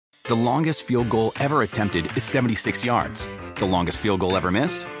The longest field goal ever attempted is 76 yards. The longest field goal ever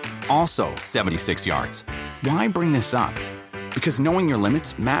missed? Also 76 yards. Why bring this up? Because knowing your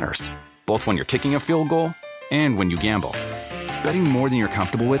limits matters, both when you're kicking a field goal and when you gamble. Betting more than you're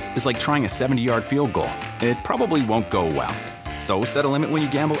comfortable with is like trying a 70-yard field goal. It probably won't go well. So set a limit when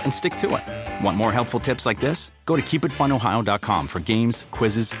you gamble and stick to it. Want more helpful tips like this? Go to keepitfunohio.com for games,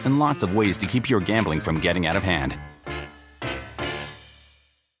 quizzes, and lots of ways to keep your gambling from getting out of hand.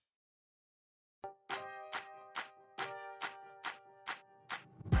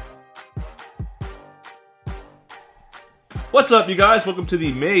 What's up, you guys? Welcome to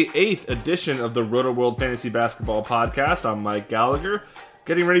the May 8th edition of the Roto World Fantasy Basketball Podcast. I'm Mike Gallagher,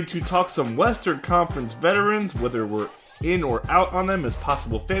 getting ready to talk some Western Conference veterans, whether we're in or out on them as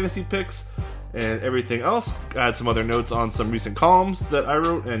possible fantasy picks, and everything else. I had some other notes on some recent columns that I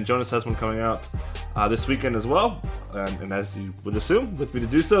wrote, and Jonas has one coming out this weekend as well. And as you would assume, with me to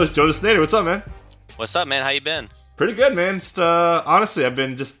do so is Jonas Nader. What's up, man? What's up, man? How you been? Pretty good, man. Just honestly, I've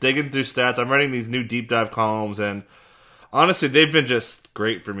been just digging through stats. I'm writing these new deep dive columns, and honestly, they've been just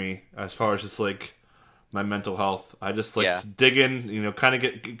great for me as far as just like my mental health. I just like to dig in, kind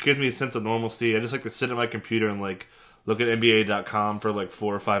of gives me a sense of normalcy. I just like to sit at my computer and like look at NBA.com for like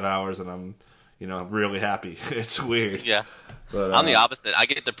 4 or 5 hours, and I'm really happy. It's weird. Yeah, but I'm the opposite. I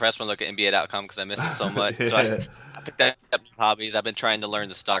get depressed when I look at NBA.com because I miss it so much. Yeah. So I picked up hobbies. I've been trying to learn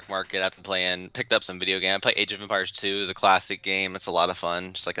the stock market. I've been picked up some video game. I play Age of Empires 2, the classic game. It's a lot of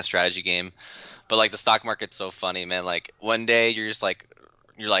fun, just like a strategy game. But like the stock market's so funny, man. Like one day you're just like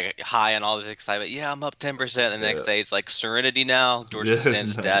high on all this excitement. Yeah, I'm up 10%. The next day it's like Serenity now. George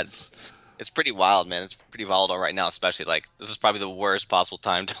Costanza's dead. It's pretty wild, man. It's pretty volatile right now, especially like this is probably the worst possible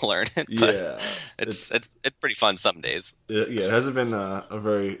time to learn it. But it's pretty fun some days. Yeah, it hasn't been a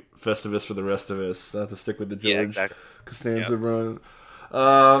very Festivus for the rest of us. I have to stick with the George Costanza run.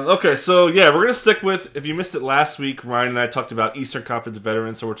 Okay, so we're going to stick with, if you missed it last week, Ryan and I talked about Eastern Conference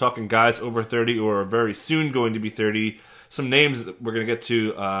veterans, so we're talking guys over 30 or are very soon going to be 30. Some names that we're going to get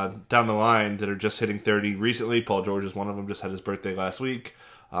to down the line that are just hitting 30 recently. Paul George is one of them, just had his birthday last week.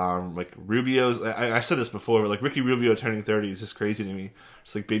 Like Rubio's, I said this before, but like Ricky Rubio turning 30 is just crazy to me.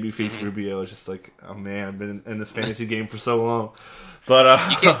 Just like babyface Rubio is just like, oh man, I've been in this fantasy game for so long.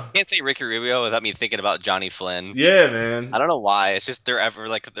 But you can't say Ricky Rubio without me thinking about Johnny Flynn. Yeah, man. I don't know why. It's just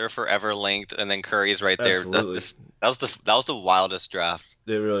they're forever linked, and then Curry's right there. Absolutely. That was the wildest draft.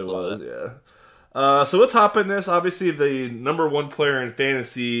 It really was, yeah. So let's hop in this. Obviously, the number one player in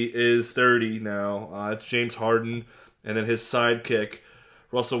fantasy is 30 now. It's James Harden, and then his sidekick,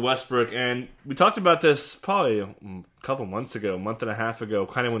 Russell Westbrook. And we talked about this probably a couple months ago, month and a half ago,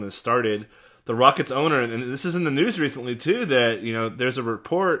 kind of when it started. The Rockets owner, and this is in the news recently too, that there's a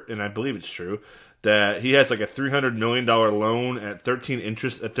report, and I believe it's true, that he has like a $300 million loan at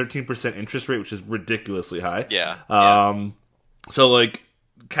 13% interest rate, which is ridiculously high. Yeah. So like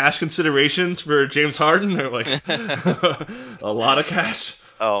cash considerations for James Harden are like a lot of cash.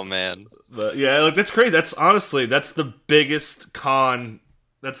 Oh man. But yeah, like that's crazy. That's the biggest con.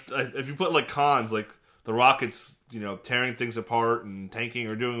 That's if you put like cons, like the Rockets, tearing things apart and tanking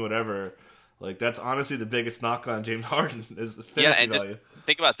or doing whatever. Like, that's honestly the biggest knock on James Harden is the fantasy value. Just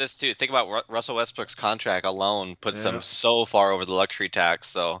think about this, too. Think about Russell Westbrook's contract alone puts them so far over the luxury tax.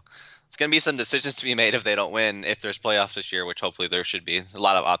 So it's going to be some decisions to be made if they don't win, if there's playoffs this year, which hopefully there should be. A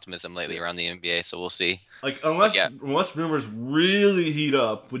lot of optimism lately around the NBA, so we'll see. Like, unless rumors really heat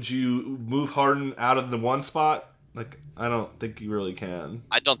up, would you move Harden out of the one spot? Like, I don't think you really can.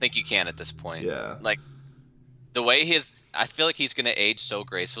 I don't think you can at this point. Yeah. Like, the way I feel like he's going to age so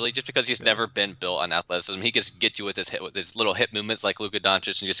gracefully just because he's never been built on athleticism. He just gets you with his little hip movements like Luka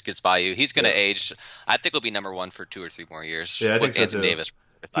Doncic and just gets by you. He's going to age. I think he'll be number one for 2 or 3 more years. Yeah, I think so Anthony too. Davis.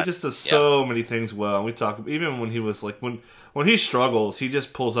 He just does so many things well. And we talk even when he was like when he struggles, he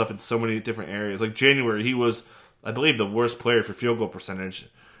just pulls up in so many different areas. Like January, he was, I believe, the worst player for field goal percentage,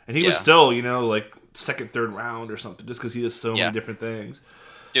 and he was still like second, third round or something, just because he does so many different things.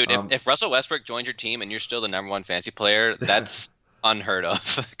 Dude, if Russell Westbrook joins your team and you're still the number one fantasy player, that's unheard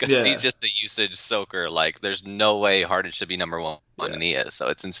of because he's just a usage soaker. Like, there's no way Harden should be number one, and he is. So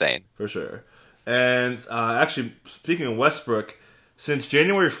it's insane for sure. And actually, speaking of Westbrook, since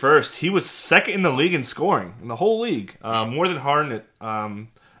January 1st, he was second in the league in scoring in the whole league, more than Harden. And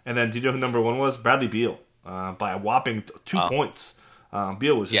then, do you know who number one was? Bradley Beal by a whopping 2 points.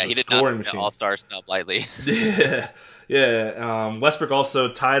 Beal was just a scoring machine. All-star snub lightly. Westbrook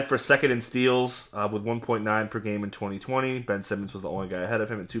also tied for second in steals with 1.9 per game in 2020. Ben Simmons was the only guy ahead of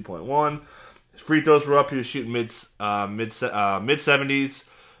him at 2.1. His free throws were up. He was shooting mid 70s.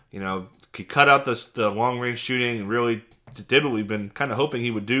 He cut out the long range shooting and really did what we've been kind of hoping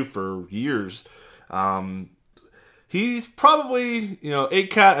he would do for years. He's probably,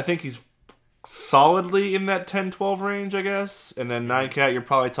 8-cat, I think he's solidly in that 10-12 range, I guess. And then 9-cat, you're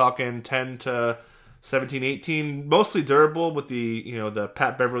probably talking 10 to 17, 18. Mostly durable with the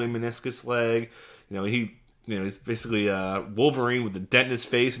Pat Beverly meniscus leg. He's basically Wolverine with a dent in his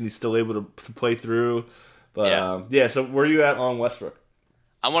face, and he's still able to play through. But, so where are you at on Westbrook?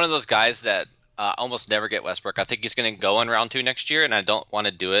 I'm one of those guys that almost never get Westbrook. I think he's going to go in round 2 next year, and I don't want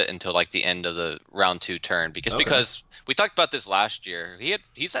to do it until like the end of the round 2 turn because we talked about this last year.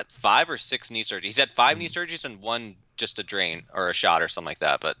 He's had 5 or 6 knee surgeries. He's had 5 knee surgeries and 1 just a drain or a shot or something like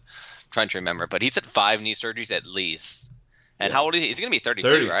that. But I'm trying to remember. But he's had 5 knee surgeries at least. And how old is he? He's going to be 32,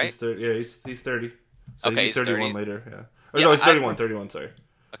 30, right? He's 30, he's 30. So okay, he's 31 30. later. Yeah. No, he's 31. Sorry.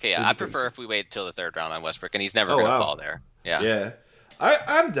 Okay, yeah. I prefer if we wait till the 3rd round on Westbrook, and he's never going to fall there. Yeah. Yeah.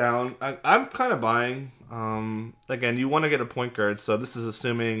 I'm down. I'm kind of buying. Again, you want to get a point guard, so this is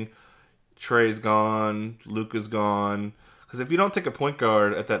assuming Trey's gone, Luka's gone. Because if you don't take a point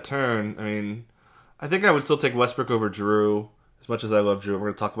guard at that turn, I mean, I think I would still take Westbrook over Drew, as much as I love Drew. We're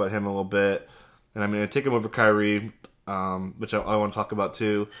going to talk about him a little bit. And I'm going to take him over Kyrie, which I want to talk about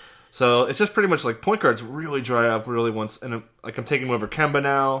too. So it's just pretty much like point guards really dry up really once. And I'm taking him over Kemba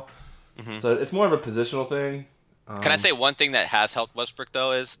now. Mm-hmm. So it's more of a positional thing. Can I say one thing that has helped Westbrook,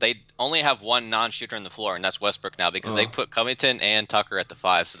 though, is they only have one non-shooter on the floor, and that's Westbrook now because they put Covington and Tucker at the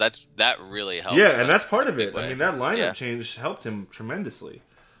 5. So that really helped. Yeah, Westbrook and that's part of it. way. I mean, that lineup change helped him tremendously.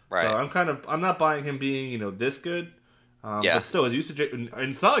 Right. So I'm not buying him being, this good. But still, his usage rate, and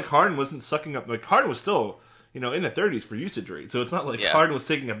it's not like Harden wasn't sucking up. Like, Harden was still, in the 30s for usage rate. So it's not like Harden was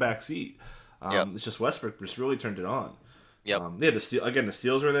taking a back seat. It's just Westbrook just really turned it on. Yep. The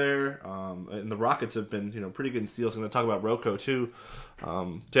steals were there, and the Rockets have been, pretty good in steals. I'm going to talk about Rocco too.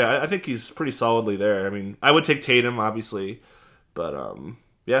 I think he's pretty solidly there. I mean, I would take Tatum obviously, but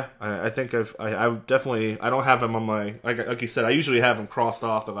I think I've definitely I don't have him on my like you said. I usually have him crossed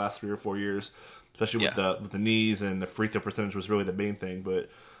off the last 3 or 4 years, especially with the knees and the free throw percentage was really the main thing. But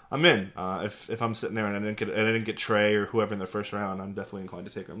I'm in. If I'm sitting there and I didn't get Trey or whoever in the first round, I'm definitely inclined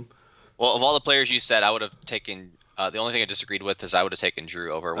to take him. Well, of all the players you said, I would have taken. The only thing I disagreed with is I would have taken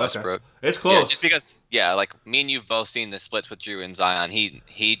Drew over Westbrook. It's close. Yeah, just because, like me and you've both seen the splits with Drew and Zion.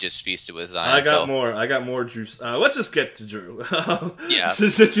 He just feasted with Zion. I got more Drew. Let's just get to Drew.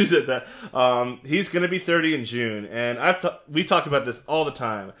 Since you said that, he's going to be 30 in June, and we talked about this all the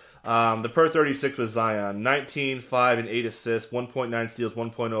time. The per 36 was Zion, 19, 5, and 8 assists, 1.9 steals,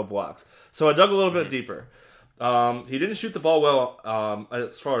 1.0 blocks. So I dug a little bit deeper. He didn't shoot the ball well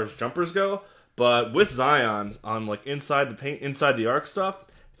as far as jumpers go. But with Zion on like inside the paint, inside the arc stuff,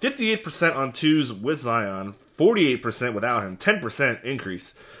 58% on twos with Zion, 48% without him, 10%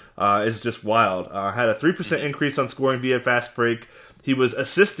 increase is just wild. Had a 3% increase on scoring via fast break. He was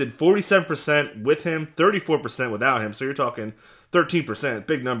assisted 47% with him, 34% without him. So you're talking 13%,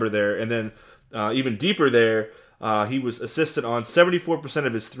 big number there. And then even deeper there, he was assisted on 74%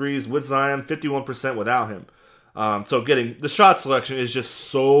 of his threes with Zion, 51% without him. So getting the shot selection is just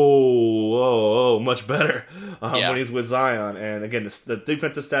so much better when he's with Zion. And again, the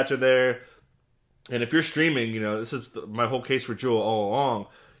defensive stats are there. And if you're streaming, this is my whole case for Jewel all along.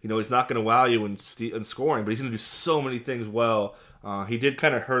 He's not going to wow you in scoring, but he's going to do so many things well. He did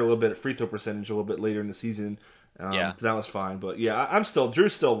kind of hurt a little bit at free throw percentage a little bit later in the season. So that was fine. But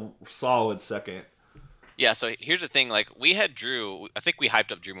Drew's still solid second. Yeah, so here's the thing. Like, we had Drew. I think we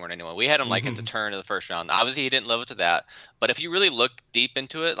hyped up Drew more than anyone. We had him, at the turn of the first round. Obviously, he didn't live up to that. But if you really look deep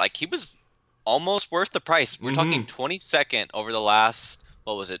into it, he was almost worth the price. We're talking 22nd over the last,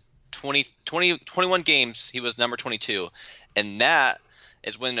 21 games. He was number 22. And that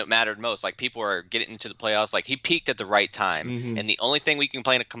is when it mattered most. People are getting into the playoffs. He peaked at the right time. And the only thing we can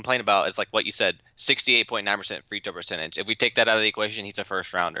complain about is, what you said, 68.9% free throw percentage. If we take that out of the equation, he's a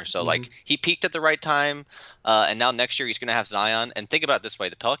first rounder. So, he peaked at the right time. And now next year he's going to have Zion. And think about it this way.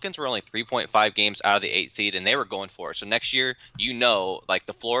 The Pelicans were only 3.5 games out of the 8th seed, and they were going for it. So next year,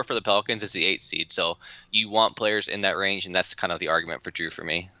 the floor for the Pelicans is the 8th seed. So you want players in that range, and that's kind of the argument for Drew for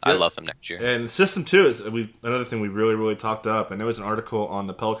me. I love him next year. And system 2 is another thing we really, really talked up. And there was an article on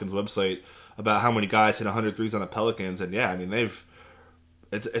the Pelicans website about how many guys hit 100 threes on the Pelicans. And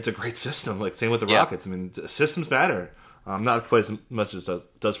it's a great system. Same with the Rockets. I mean, systems matter. Not quite as much as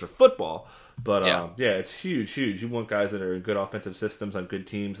it does for football. But, it's huge. You want guys that are in good offensive systems on good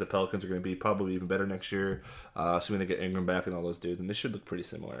teams. The Pelicans are going to be probably even better next year, assuming they get Ingram back and all those dudes. And they should look pretty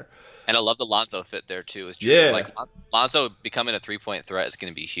similar. And I love the Lonzo fit there, too. Like, Lonzo becoming a three-point threat is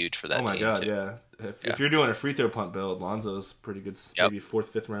going to be huge for that team, Oh, my God, too. yeah. If you're doing a free throw punt build, Lonzo's pretty good. Maybe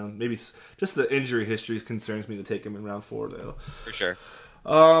 4th, 5th round. Maybe just the injury history concerns me to take him in round 4, though. For sure.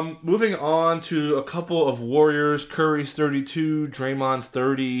 Moving on to a couple of Warriors. Curry's 32, Draymond's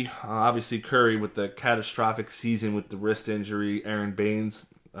 30. Obviously, Curry with the catastrophic season with the wrist injury. Aaron Baines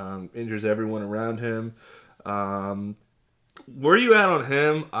injures everyone around him. Where are you at on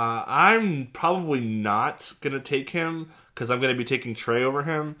him? I'm probably not going to take him because I'm going to be taking Trey over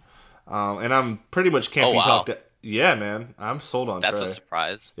him. And I'm pretty much can't be talked. Yeah, man, I'm sold on Trey. That's a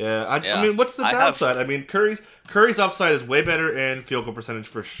surprise. Yeah, I mean, what's the downside? I mean, Curry's upside is way better in field goal percentage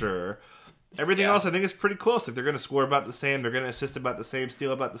for sure. Everything else, I think, is pretty close. Like, they're going to score about the same. They're going to assist about the same,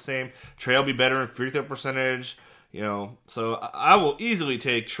 steal about the same. Trey will be better in free throw percentage. So I will easily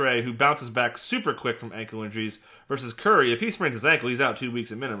take Trey, who bounces back super quick from ankle injuries, versus Curry. If he sprains his ankle, he's out 2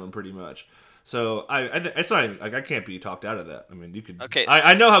 weeks at minimum, pretty much. So it's not even, like, I can't be talked out of that. I mean, you could. Okay.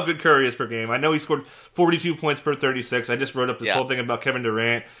 I know how good Curry is per game. I know he scored 42 points per 36. I just wrote up this whole thing about Kevin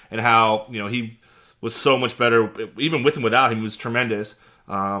Durant and how he was so much better, even with and without him. He was tremendous.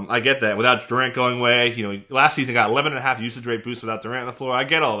 I get that. Without Durant going away, last season got 11.5 usage rate boost without Durant on the floor. I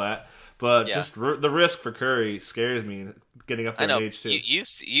get all that. But just the risk for Curry scares me getting up there in age, too.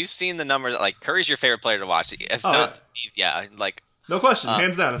 You've seen the numbers. Like, Curry's your favorite player to watch. If not, like. No question,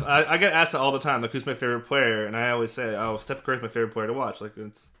 hands down. If I get asked that all the time, like, who's my favorite player, and I always say, Steph Curry's my favorite player to watch. Like,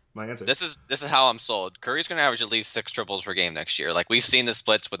 it's my answer. This is how I'm sold. Curry's going to average at least 6 triples per game next year. Like, we've seen the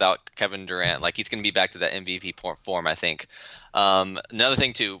splits without Kevin Durant. Like, he's going to be back to that MVP form, I think. Another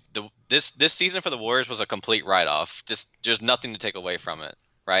thing, too, this season for the Warriors was a complete write-off. Just there's nothing to take away from it.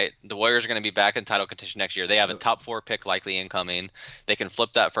 Right, the Warriors are going to be back in title contention next year. They have a top 4 pick likely incoming. They can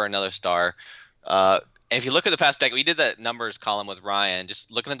flip that for another star. And if you look at the past decade, we did that numbers column with Ryan.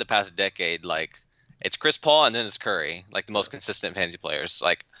 Just looking at the past decade, like, it's Chris Paul and then it's Curry, like the most consistent fantasy players.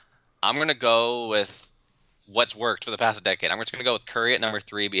 Like, I'm going to go with what's worked for the past decade. I'm just going to go with Curry at number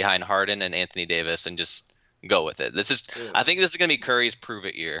 3 behind Harden and Anthony Davis and just go with it. I think this is going to be Curry's prove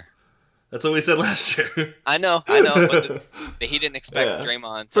it year. That's what we said last year. I know, but he didn't expect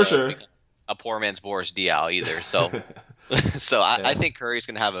Draymond to become a poor man's Boris Diaw either. So, I think Curry's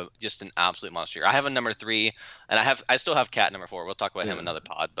going to have just an absolute monster year. I have a number 3, and I still have Cat number 4. We'll talk about him another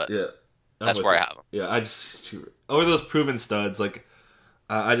pod, but that's where I have him. Yeah, over those proven studs, like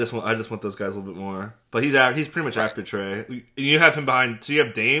I just want those guys a little bit more. But he's pretty much after Trey. You have him behind. So you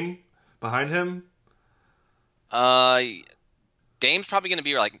have Dame behind him. Dame's probably going to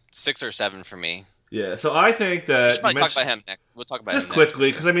be like 6 or 7 for me. Yeah, so I think that we should probably talk about him next. We'll talk about just him quickly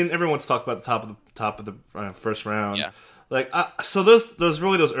because I mean everyone's talked about the top of the first round. Yeah. Like so those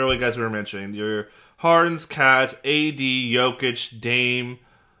early guys we were mentioning, your Hardens, Cats, AD, Jokic, Dame.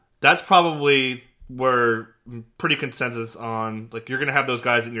 That's probably where pretty consensus on, like, you're gonna have those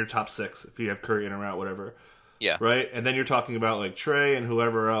guys in your top 6 if you have Curry in or out, whatever. Yeah. Right, and then you're talking about like Trey and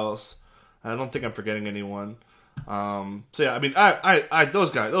whoever else. I don't think I'm forgetting anyone. So yeah, I mean, I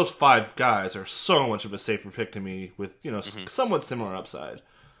those 5 guys are so much of a safer pick to me with somewhat similar upside.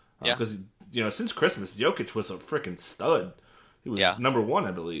 Because since Christmas, Jokic was a freaking stud. He was number 1,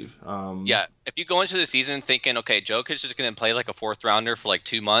 I believe. If you go into the season thinking, okay, Jokic is going to play like a 4th rounder for like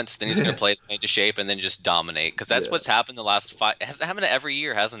 2 months, then he's going to play his way into shape and then just dominate. Because that's what's happened the last 5. It has happened every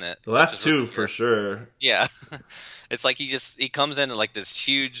year, hasn't it? The last 2 for sure. Yeah. It's like he comes in like this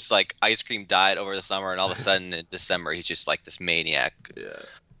huge like ice cream diet over the summer, and all of a sudden in December he's just like this maniac. Yeah.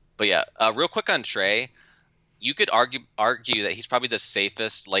 But real quick on Trey, you could argue that he's probably the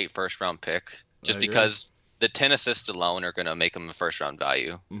safest late first round pick, just because the 10 assists alone are going to make him a first round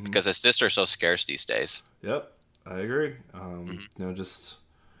value because assists are so scarce these days. Yep, I agree.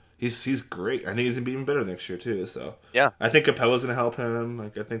 He's great. I think he's gonna be even better next year too. So I think Capella's gonna help him.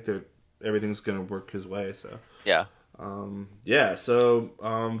 Like, I think that everything's gonna work his way. So So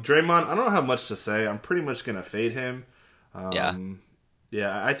Draymond, I don't know how much to say. I'm pretty much gonna fade him.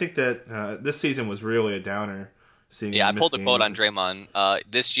 I think that this season was really a downer. I pulled a quote on Draymond.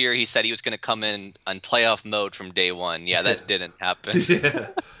 This year he said he was going to come in on playoff mode from day 1. Yeah, that didn't happen.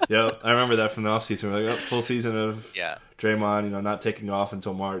 I remember that from the offseason. We're like, full season of Draymond, not taking off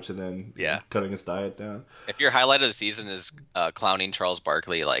until March and then cutting his diet down. If your highlight of the season is clowning Charles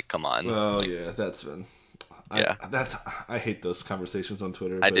Barkley, like, come on. Oh, that's been... I hate those conversations on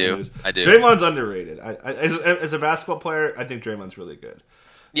Twitter. I do. Draymond's underrated. As a basketball player, I think Draymond's really good.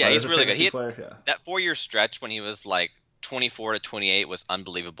 Yeah, he's really good. That 4-year stretch when he was like 24 to 28 was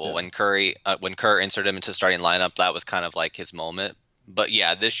unbelievable. Yeah. When Kerr inserted him into the starting lineup, that was kind of like his moment. But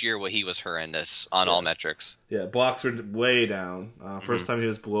yeah, this year he was horrendous on all metrics. Yeah, blocks were way down. First time he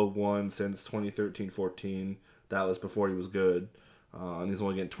was below 1 since 2013-14. That was before he was good. And he's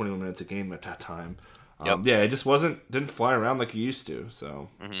only getting 21 minutes a game at that time. Yeah, it just didn't fly around like he used to. So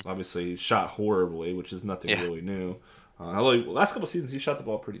obviously he shot horribly, which is nothing really new. Last couple seasons he shot the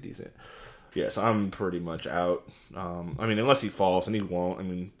ball pretty decent. Yes, I'm pretty much out. I mean, unless he falls, and he won't. I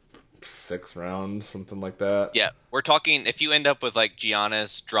mean, 6th round, something like that. Yeah, we're talking if you end up with like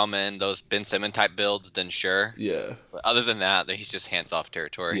Giannis, Drummond, those Ben Simmons type builds, then sure. Yeah. But other than that, he's just hands off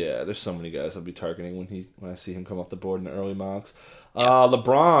territory. Yeah, there's so many guys I'll be targeting when I see him come off the board in the early mocks. Yeah.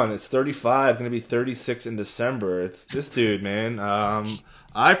 LeBron, it's 35, going to be 36 in December. It's this dude, man.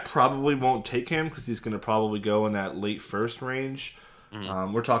 I probably won't take him because he's going to probably go in that late first range.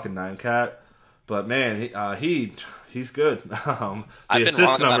 We're talking 9-cat. But man, he's good. I've been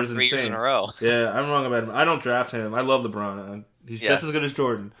wrong about 3 years in a row. Yeah, I'm wrong about him. I don't draft him. I love LeBron. He's just as good as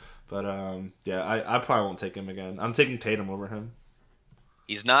Jordan. But I probably won't take him again. I'm taking Tatum over him.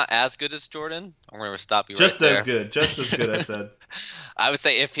 He's not as good as Jordan. I'm going to stop you just right there. Just as good. I said. I would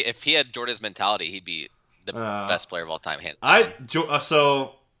say if he had Jordan's mentality, he'd be the best player of all time.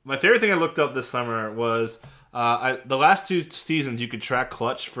 So my favorite thing I looked up this summer was. The last 2 seasons, you could track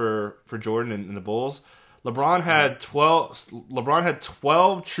clutch for Jordan and the Bulls. LeBron had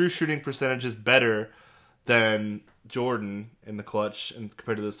 12 true shooting percentages better than Jordan in the clutch, and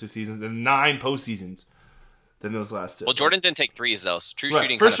compared to those 2 seasons, and 9 postseasons than those last 2. Well, Jordan didn't take threes though. So true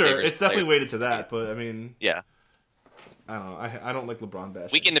shooting for sure. It's definitely weighted to that, but I mean, yeah. I don't know. I don't like LeBron bashing.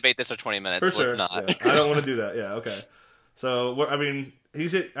 We can debate this for 20 minutes. For sure. Let's not. Yeah. I don't want to do that. Yeah. Okay. So I mean,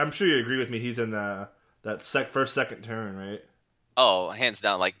 I'm sure you agree with me. He's in that second turn, right? Oh, hands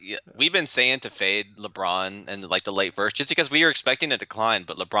down. Like we've been saying to fade LeBron and like the late first, just because we were expecting a decline,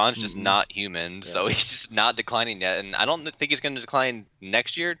 but LeBron's just not human, so he's just not declining yet. And I don't think he's going to decline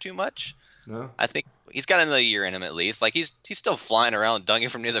next year too much. No, I think he's got another year in him at least. Like he's still flying around, dunking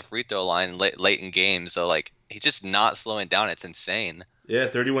from near the free throw line late in games. So like he's just not slowing down. It's insane. Yeah,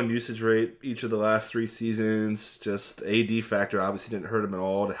 31 usage rate each of the last 3 seasons. Just AD factor obviously didn't hurt him at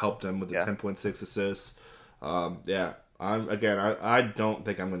all. To help them with the 10.6 assists. I don't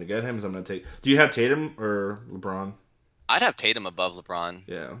think I'm going to get him. So I'm going to take. Do you have Tatum or LeBron? I'd have Tatum above LeBron.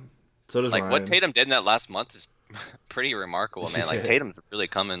 Yeah. So does like Ryan. What Tatum did in that last month is pretty remarkable, man. Like Tatum's really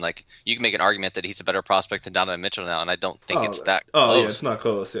coming. Like you can make an argument that he's a better prospect than Donovan Mitchell now, and I don't think it's that close. Oh yeah, it's not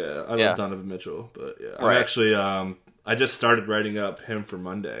close. Yeah, I love Donovan Mitchell, but yeah, I'm actually I just started writing up him for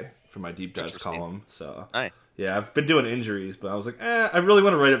Monday for my deep dives column. So nice. Yeah, I've been doing injuries, but I was like, I really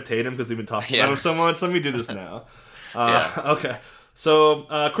want to write up Tatum because we've been talking about him so much. Let me do this now. Okay.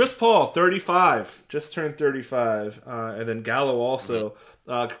 So Chris Paul, 35, just turned 35, and then Gallo also.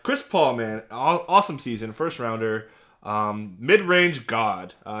 Chris Paul, man, awesome season, first rounder, mid-range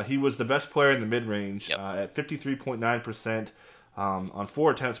god. He was the best player in the mid-range at 53.9% on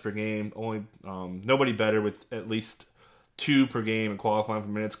 4 attempts per game. Only nobody better with at least 2 per game and qualifying for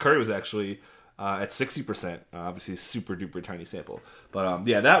minutes. Curry was actually at 60%. Obviously, super duper tiny sample, but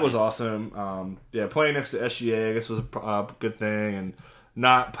that was awesome. Playing next to SGA, I guess, was a good thing, and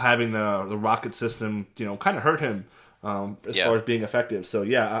not having the Rocket system, kind of hurt him as far as being effective. So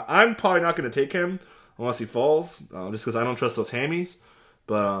I'm probably not going to take him unless he falls, just because I don't trust those hammies.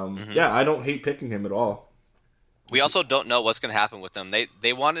 But I don't hate picking him at all. We also don't know what's going to happen with him.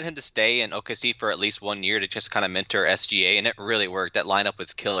 They wanted him to stay in OKC for at least 1 year to just kind of mentor SGA, and it really worked. That lineup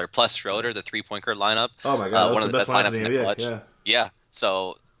was killer. Plus Schroeder, the 3-point guard lineup. Oh my god, one of the best lineups in the NBA. clutch. Yeah.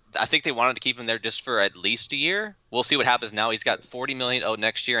 So I think they wanted to keep him there just for at least a year. We'll see what happens now. He's got $40 million owed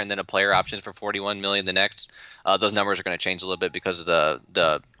next year, and then a player option for $41 million the next. Those numbers are going to change a little bit because of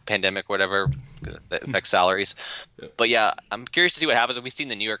the pandemic, whatever, that affects salaries. But I'm curious to see what happens. We've seen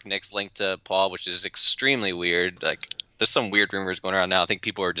the New York Knicks linked to Paul, which is extremely weird. Like, there's some weird rumors going around now. I think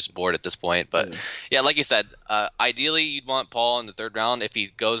people are just bored at this point. But like you said, ideally you'd want Paul in the 3rd round. If he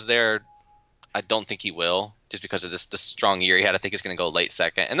goes there, I don't think he will, just because of this strong year he had. I think he's going to go late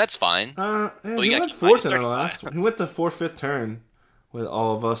 2nd, and that's fine. He went 4th in our last. He went the 4th, 5th turn with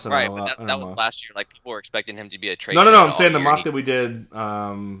all of us. Right, but that was last year. Like, people were expecting him to be a trade. No. I'm saying the mock that we did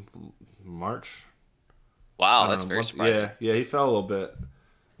March. Wow, that's very surprising. Yeah, he fell a little bit.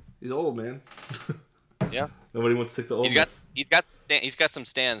 He's old, man. Yeah. Nobody wants to stick to oldness. He's got some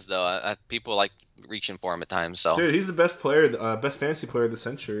stands though. People like reaching for him at times. So dude, he's the best player, best fantasy player of the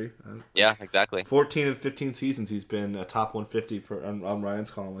century. Yeah, exactly. 14 and 15 seasons he's been a top 150 on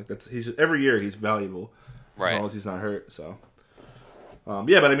Ryan's column. Like every year he's valuable, as long as he's not hurt. So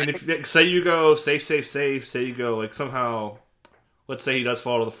Yeah, but I mean, if say you go safe, say you go like somehow, let's say he does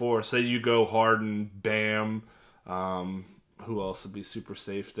fall to the floor. Say you go Harden, Bam. Who else would be super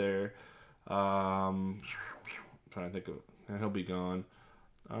safe there? I'm trying to think of. He'll be gone.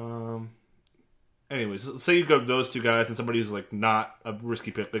 Anyways, say you go those two guys and somebody who's like not a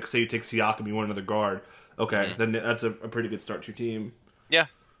risky pick. Like say you take Siakam, you want another guard. Okay, then that's a pretty good start to your team. Yeah.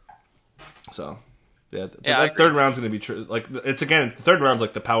 So, that third round's going to be true. Like it's again, the third round's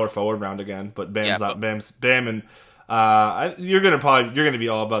like the power forward round again. But Bam and you're gonna be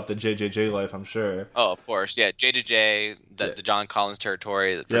all about the JJJ life, I'm sure. Oh, of course, yeah. JJJ, the John Collins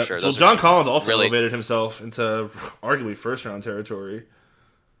territory for sure. Well, John Collins also elevated himself into arguably first round territory.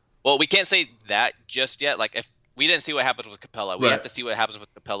 Well, we can't say that just yet. Like, if we didn't see what happens with Capella, we have to see what happens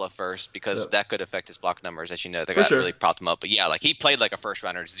with Capella first because that could affect his block numbers. As you know, that really propped him up. But yeah, like he played like a first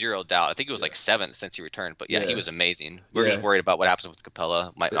rounder, zero doubt. I think it was like seventh since he returned. But he was amazing. We're just worried about what happens with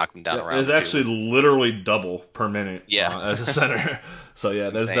Capella. Might knock him down around. It's actually literally double per minute. As a center. So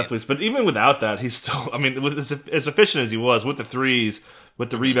there's definitely. But even without that, he's still. I mean, as efficient as he was with the threes, with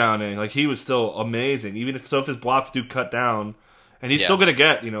the rebounding, like he was still amazing. Even if his blocks do cut down. And he's still going to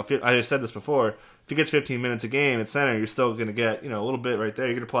get, I said this before, if he gets 15 minutes a game at center, you're still going to get, a little bit right there.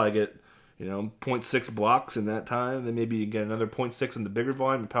 You're going to probably get, 0.6 blocks in that time. Then maybe you get another 0.6 in the bigger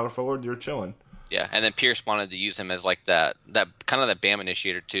volume and power forward. You're chilling. Yeah, and then Pierce wanted to use him as like that kind of the BAM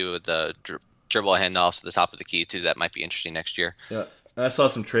initiator too, with the dribble handoffs at the top of the key too. That might be interesting next year. Yeah. I saw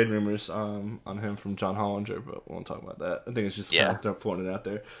some trade rumors on him from John Hollinger, but we won't talk about that. I think it's just kind of floating it out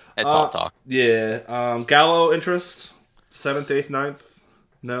there. It's all talk. Yeah. Gallo interest? 7th, 8th, 9th?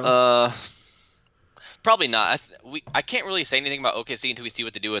 No? Probably not. I can't really say anything about OKC until we see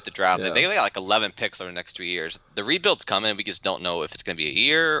what they do with the draft. They got like 11 picks over the next 3 years. The rebuild's coming. We just don't know if it's going to be a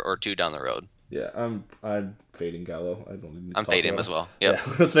year or two down the road. Yeah, I'm fading Gallo. I'm fading him as well. Yep.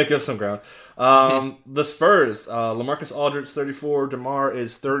 Yeah, let's make up some ground. The Spurs, LaMarcus Aldridge 34, DeMar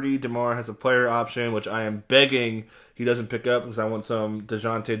is 30. DeMar has a player option, which I am begging he doesn't pick up because I want some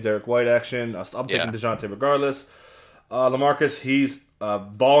DeJounte Derek White action. I'm taking DeJounte regardless. LaMarcus, he's a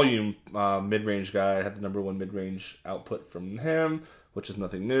volume mid-range guy. I had the number one mid-range output from him, which is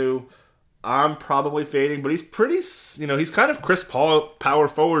nothing new. I'm probably fading, but he's pretty, he's kind of Chris Paul power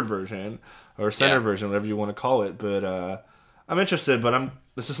forward version or center version, whatever you want to call it. But I'm interested, but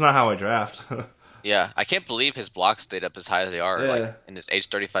this is not how I draft. Yeah, I can't believe his blocks stayed up as high as they are like in his age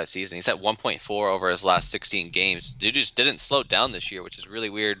 35 season. He's at 1.4 over his last 16 games. Dude just didn't slow down this year, which is really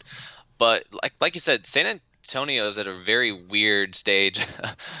weird. But like you said, San Antonio is at a very weird stage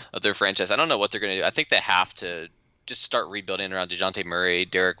of their franchise. I don't know what they're going to do. I think they have to just start rebuilding around DeJounte Murray,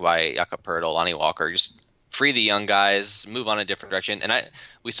 Derek White, Jakob Poeltl, Lonnie Walker. Just free the young guys, move on a different direction. And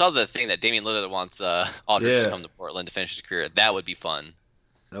we saw the thing that Damian Lillard wants Aldridge to come to Portland to finish his career. That would be fun.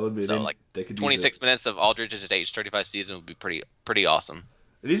 That would be so. They could 26 minutes of Aldridge's age 35 season would be pretty awesome.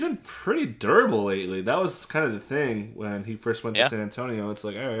 And he's been pretty durable lately. That was kind of the thing when he first went to San Antonio. It's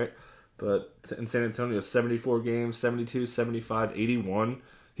like, all right. But in San Antonio, 74 games, 72, 75, 81.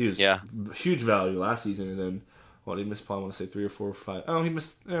 He was huge value last season. And then, he missed probably, I want to say 3 or 4 or 5. Oh, he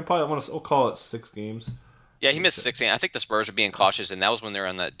missed, probably, we'll call it 6 games. Yeah, he missed 6 games. I think the Spurs were being cautious, and that was when they were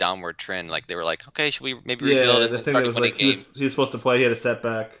on that downward trend. Like, they were like, okay, should we maybe rebuild and start winning games? He was supposed to play. He had a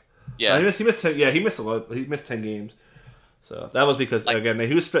setback. Yeah. He missed 10, he missed a lot. He missed 10 games. So that was because, again,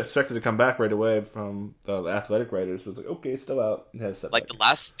 he was expected to come back right away from the athletic writers. But it was like, okay, still out. And had a setback. Like, the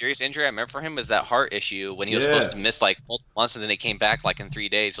last serious injury I remember for him was that heart issue when he was supposed to miss, like, multiple months, and then he came back, like, in 3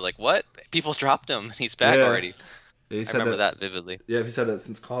 days. You're like, what? People dropped him. He's back already. I remember that vividly. Yeah, he said that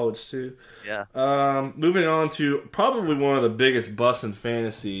since college, too. Yeah. Moving on to probably one of the biggest busts in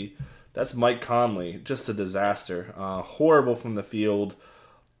fantasy. That's Mike Conley. Just a disaster. Horrible from the field.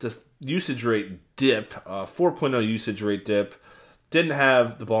 Just usage rate dip, 4.0 usage rate dip. Didn't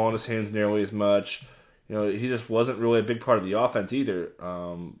have the ball in his hands nearly as much. He just wasn't really a big part of the offense either.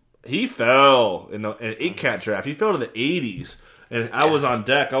 He fell in an 8-cat draft. He fell to the 80s. And I was on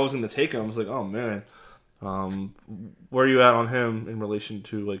deck. I was going to take him. I was like, oh, man. Where are you at on him in relation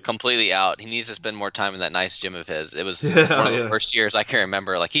to like completely out? He needs to spend more time in that nice gym of his. It was one of the worst years I can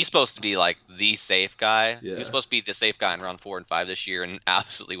remember. Like he's supposed to be like the safe guy. He was supposed to be the safe guy in round 4 and 5 this year, and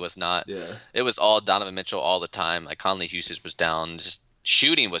absolutely was not. It was all Donovan Mitchell all the time. Like Conley's usage was down. Just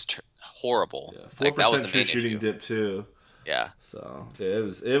shooting was horrible. 4% that was the main shooting dip too. Yeah. So it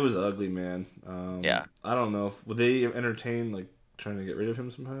was ugly, man. I don't know if would they entertain like trying to get rid of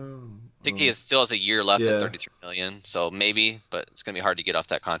him somehow. I think he still has a year left at $33 million, so maybe, but it's gonna be hard to get off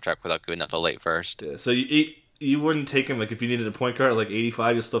that contract without going up a late first. Yeah, so you wouldn't take him like if you needed a point guard like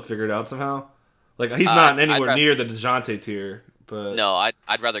 85, you'll still figure it out somehow. Like he's not anywhere near the DeJounte tier, But no,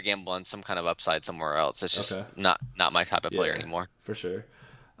 I'd rather gamble on some kind of upside somewhere else. It's just not my type of player anymore. For sure.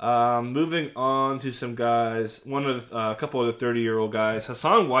 Moving on to some guys, a couple of the 30-year-old guys.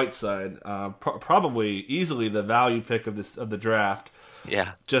 Hassan Whiteside, probably easily the value pick of the draft.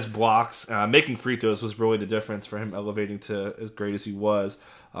 Yeah, just blocks, making free throws was really the difference for him elevating to as great as he was.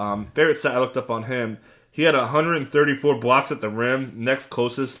 Favorite stat I looked up on him: he had 134 blocks at the rim. Next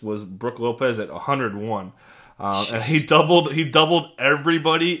closest was Brook Lopez at 101. And he doubled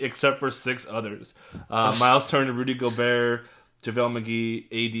everybody except for 6 others. Miles Turner, Rudy Gobert, JaVale McGee,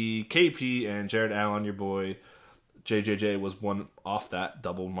 AD, KP, and Jared Allen, your boy. JJJ was one off that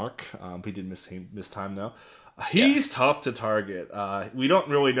double mark. He did miss time, though. He's tough to target. We don't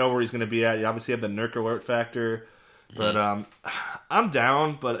really know where he's going to be at. You obviously have the Nurk alert factor. But I'm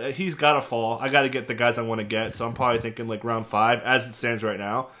down, but he's got to fall. I got to get the guys I want to get, so I'm probably thinking like round 5 as it stands right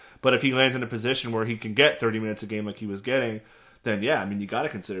now. But if he lands in a position where he can get 30 minutes a game like he was getting, then yeah, I mean, you got to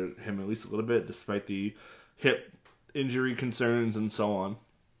consider him at least a little bit, despite the hip injury concerns and so on.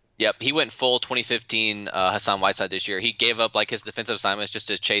 Yep, he went full 2015 Hassan Whiteside this year. He gave up like his defensive assignments just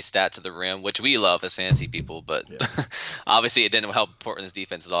to chase stats to the rim, which we love as fantasy people. But obviously, it didn't help Portland's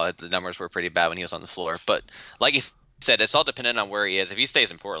defense at all. The numbers were pretty bad when he was on the floor. But like you said, it's all dependent on where he is. If he stays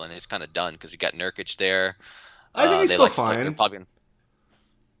in Portland, he's kind of done because you got Nurkic there. I think he's still fine.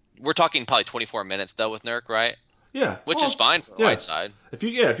 We're talking probably 24 minutes though with Nurk, right? Yeah, which is fine for Whiteside. If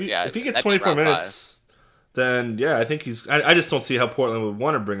he gets 24 minutes, then yeah, I think he's. I just don't see how Portland would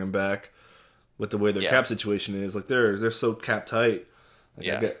want to bring him back with the way their cap situation is. Like they're so cap tight. Like,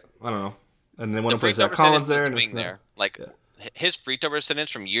 I don't know. And they want to play Zach Collins there, and there. His free throw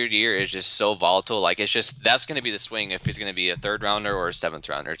percentage from year to year is just so volatile. Like it's just that's going to be the swing if he's going to be a 3rd rounder or a 7th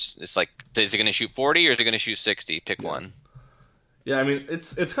rounder. It's like, is he going to shoot 40 or is he going to shoot 60? Pick one. Yeah, I mean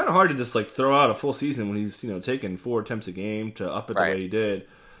it's kind of hard to just like throw out a full season when he's taking 4 attempts a game to up it the way he did.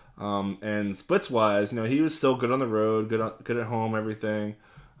 And splits wise, he was still good on the road, good at home, everything.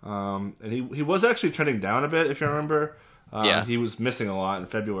 And he was actually trending down a bit, if you remember. He was missing a lot in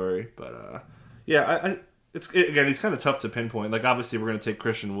February, but again, he's kind of tough to pinpoint. Like obviously, we're going to take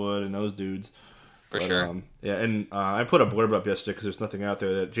Christian Wood and those dudes for sure. I put a blurb up yesterday because there's nothing out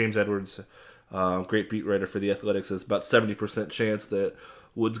there that James Edwards, great beat writer for the Athletics, has about 70% chance that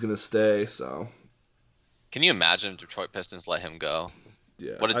Wood's going to stay. So, can you imagine if Detroit Pistons let him go?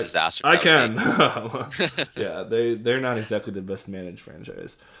 Yeah, what a disaster! I can. Yeah, they're not exactly the best managed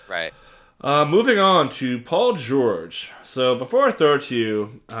franchise. Right. Moving on to Paul George. So before I throw it to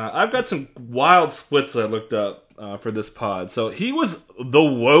you, I've got some wild splits that I looked up for this pod. So he was the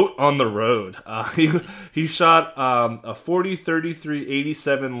woat on the road. He shot a 40, 33,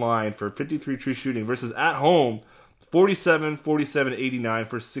 87 line for 53 true shooting versus at home 47, 47, 89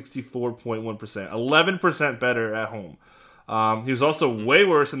 for 64.1%. 11% better at home. He was also way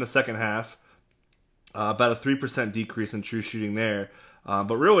worse in the second half, about a 3% decrease in true shooting there.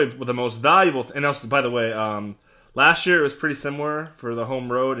 But really, the most valuable, and also, by the way, last year it was pretty similar for the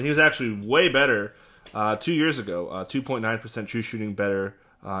home road, and he was actually way better 2 years ago, 2.9% true shooting better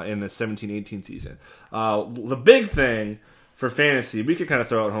in the 17-18 season. The big thing for fantasy, we could kind of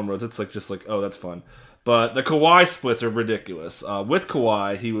throw out home roads. It's just like, oh, that's fun. But the Kawhi splits are ridiculous. With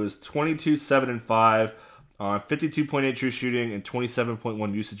Kawhi, he was 22, 7, and 5 on 52.8 true shooting and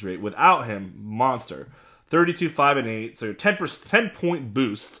 27.1 usage rate. Without him, monster. 32, 5, and 8, so 10-point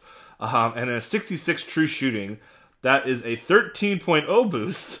boost, and a 66 true shooting. That is a 13.0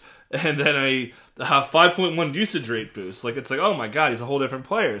 boost, and then a 5.1 usage rate boost. Like, it's like, oh my god, he's a whole different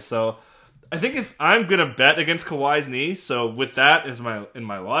player. So, I think if I'm gonna bet against Kawhi's knee, so with that in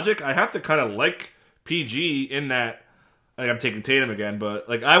my logic, I have to kind of like PG in that. Like, I'm taking Tatum again, but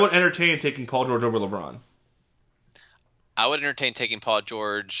like I would entertain taking Paul George over LeBron. I would entertain taking Paul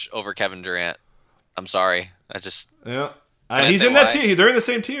George over Kevin Durant. I'm sorry. He's in that tier. They're in the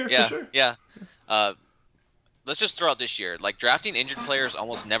same tier for sure. Yeah. Let's just throw out this year. Like, drafting injured players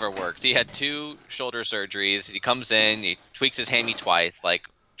almost never works. He had 2 shoulder surgeries. He comes in, he tweaks his hammy twice. Like,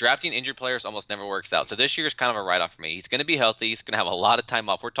 drafting injured players almost never works out. So this year is kind of a write-off for me. He's going to be healthy. He's going to have a lot of time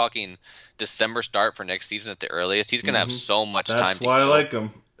off. We're talking December start for next season at the earliest. He's going to have so much time. That's why I like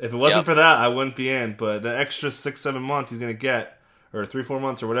him. If it wasn't for that, I wouldn't be in. But the extra 6-7 months he's going to get, or 3-4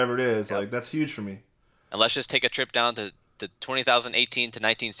 months or whatever it is, like that's huge for me. And let's just take a trip down to the 2018 to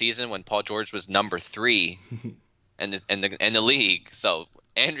 19 season when Paul George was number 3 in the league. So,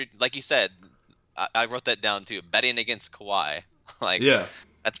 Andrew, like you said, I wrote that down too. Betting against Kawhi,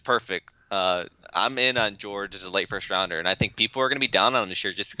 that's perfect. I'm in on George as a late first rounder, and I think people are going to be down on him this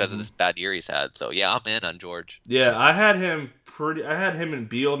year just because of this bad year he's had. So yeah, I'm in on George. Yeah, I had him and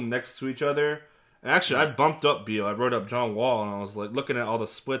Beal next to each other And actually, I bumped up Beal. I wrote up John Wall, and I was like looking at all the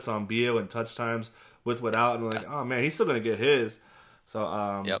splits on Beal and touch times without, and I'm like, oh man, he's still going to get his. So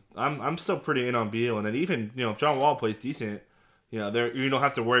I'm still pretty in on Beal, and then even if John Wall plays decent, you don't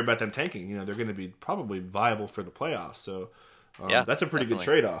have to worry about them tanking. They're going to be probably viable for the playoffs. So that's a pretty good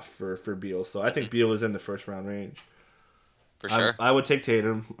trade off for Beal. So I think Beal is in the first round range. For sure. I would take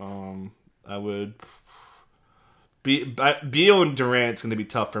Tatum. I would. Beal and Durant's going to be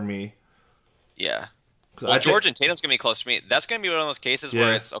tough for me. Yeah. Well, George and Tatum's going to be close to me. That's going to be one of those cases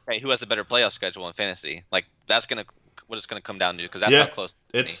where it's, okay, who has a better playoff schedule in fantasy? Like, that's what it's going to come down to, because that's how close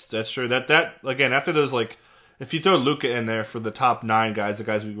to me. That's true. That again, after those, like, if you throw Luka in there for the top 9 guys, the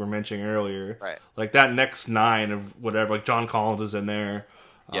guys we were mentioning earlier, right? Like, that next 9 of whatever, like, John Collins is in there.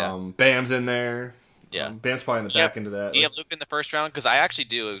 Bam's in there. Bam's probably in the back end of that. Do you have Luka in the first round? Because I actually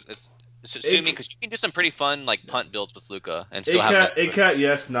do. It's assuming, because you can do some pretty fun, like, punt builds with Luka and still have 8-cat,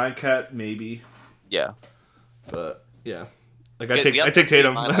 yes. 9-cat, maybe. Yeah. But, yeah. Like, I take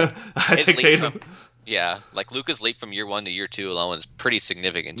Tatum. I take Tatum. Yeah. Like, Luka's leap from year 1 to year 2 alone is pretty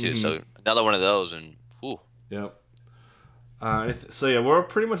significant, too. Mm-hmm. So, another one of those, and, whew. Yep. We're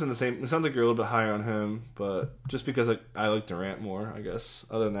pretty much in the same. It sounds like you're a little bit higher on him, but just because I like Durant more, I guess.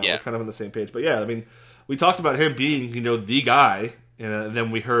 Other than that, we're kind of on the same page. But yeah, I mean, we talked about him being, the guy, and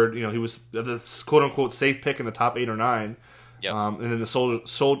then we heard, he was the quote unquote safe pick in the top 8 or 9. Yep. And then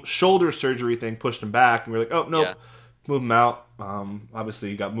the shoulder surgery thing pushed him back, and we were like, oh nope, move him out. Obviously,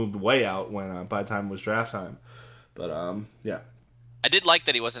 he got moved way out when by the time it was draft time. But I did like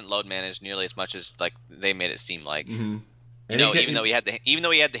that he wasn't load managed nearly as much as like they made it seem like. Mm-hmm. Even though he had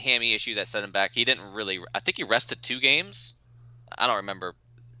the hammy issue that set him back, he didn't really. I think he rested 2 games. I don't remember.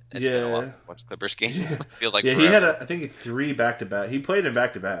 It's been a while since I watched Clippers game. It feels like forever. He had I think 3 back-to-back. He played in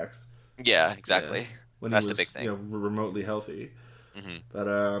back-to-backs. Yeah, exactly. When that's he was, the big thing. Remotely healthy. Mm-hmm. But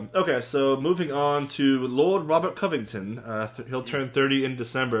okay, so moving on to Lord Robert Covington. He'll turn 30 in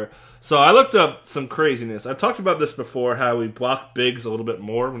December. So I looked up some craziness. I've talked about this before, how we block bigs a little bit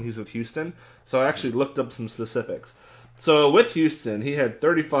more when he's with Houston. So I actually looked up some specifics. So with Houston, he had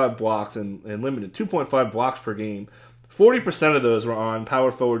 35 blocks and limited 2.5 blocks per game. 40% of those were on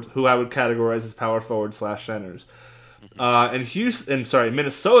power forward, who I would categorize as power forward / centers. And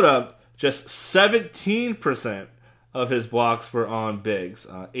Minnesota, just 17% of his blocks were on bigs,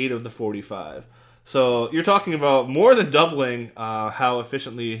 8 of the 45. So you're talking about more than doubling how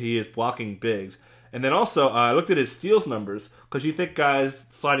efficiently he is blocking bigs. And then also, I looked at his steals numbers, because you think guys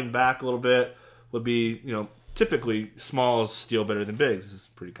sliding back a little bit would be, typically small steal better than bigs. This is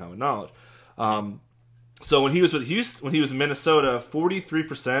pretty common knowledge. So when he was with Houston, when he was in Minnesota,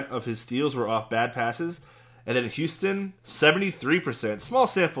 43% of his steals were off bad passes. And then in Houston, 73%. Small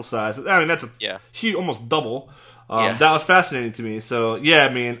sample size, but I mean, that's a huge, almost double. That was fascinating to me. So, yeah,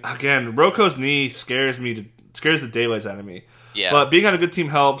 I mean, again, Roko's knee scares the daylights out of me. Yeah. But being on a good team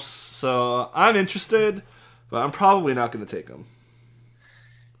helps, so I'm interested, but I'm probably not going to take him.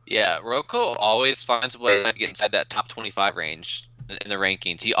 Yeah, Roko always finds a way to get inside that top 25 range in the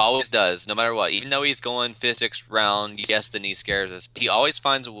rankings. He always does, no matter what. Even though he's going 5th, 6th round, yes, the knee scares us. He always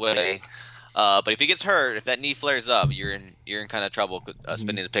finds a way. But if he gets hurt, if that knee flares up, you're in kind of trouble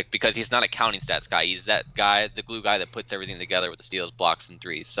spending the pick, because he's not a counting stats guy. He's that guy, the glue guy that puts everything together with the steals, blocks, and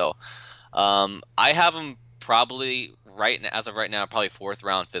threes. So I have him probably as of right now, probably 4th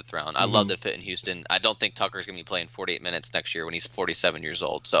round, 5th round. I love to fit in Houston. I don't think Tucker's going to be playing 48 minutes next year when he's 47 years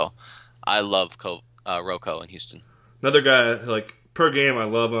old. So I love Roko in Houston. Another guy, like, per game, I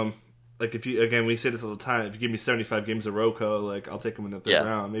love him. Like, if you, again, we say this all the time, if you give me 75 games of Roko, like, I'll take him in the 3rd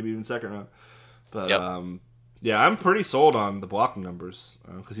round, maybe even 2nd round. But, I'm pretty sold on the blocking numbers,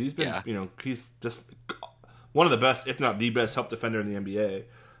 because he's been, he's just one of the best, if not the best, help defender in the NBA.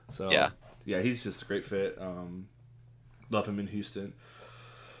 So, he's just a great fit. Love him in Houston.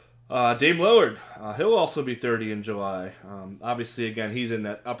 Dame Lillard, he'll also be 30 in July. Obviously, again, he's in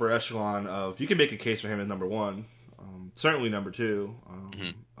that upper echelon of, you can make a case for him as number 1. Certainly number 2.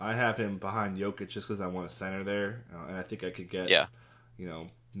 I have him behind Jokic just because I want a center there, and I think I could get,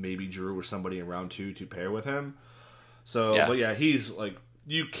 maybe Drew or somebody in round 2 to pair with him. So, but he's like,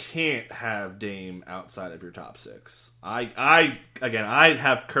 you can't have Dame outside of your top 6. I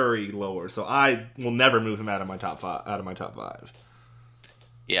have Curry lower, so I will never move him out of my top 5.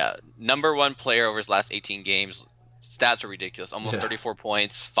 Yeah, number 1 player over his last 18 games. Stats are ridiculous. Almost 34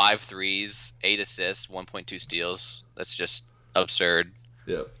 points, 5 threes, 8 assists, 1.2 steals. That's just absurd.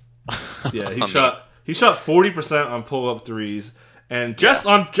 Yep. Yeah, he shot 40% on pull-up threes, and just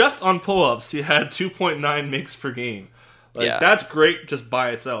on pull-ups, he had 2.9 makes per game. Like, that's great just by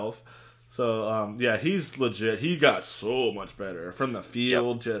itself. So, yeah, he's legit. He got so much better from the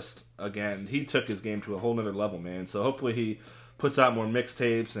field. Just, again, he took his game to a whole nother level, man. So hopefully he puts out more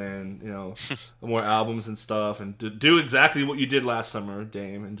mixtapes and, more albums and stuff and do exactly what you did last summer,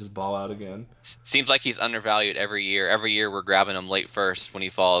 Dame, and just ball out again. Seems like he's undervalued every year. Every year we're grabbing him late first when he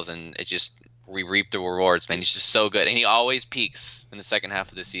falls, and it just we reap the rewards, man. He's just so good, and he always peaks in the second half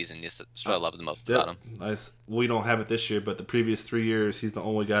of the season. That's what I love the most about him. Nice. We don't have it this year, but the previous 3 years, he's the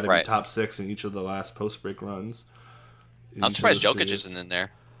only guy to be top 6 in each of the last post break runs. I'm surprised Jokic isn't in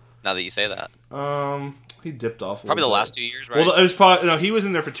there. Now that you say that, he dipped off. Probably the last 2 years, right? Well, it was probably he was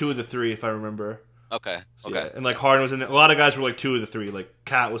in there for 2 of the 3, if I remember. Okay. Yeah. And like Harden was in there. A lot of guys were like 2 of the 3. Like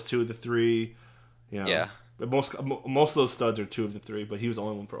Cat was 2 of the 3. Yeah. But most of those studs are 2 of the 3, but he was the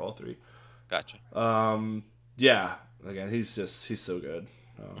only one for all 3. Gotcha. Yeah. Again, he's so good.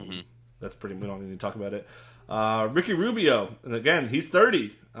 That's pretty. We don't need to talk about it. Ricky Rubio, and again, he's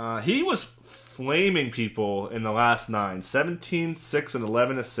 30. He was flaming people in the last 9. 17, 6, and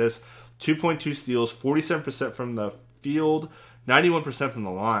 11 assists, 2.2 steals, 47% from the field, 91% from the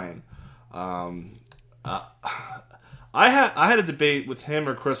line. I had a debate with him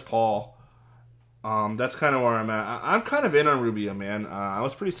or Chris Paul. That's kind of where I'm at. I'm kind of in on Rubio, man. I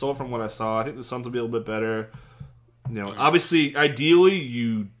was pretty sold from what I saw. I think the Suns will be a little bit better. Obviously, ideally,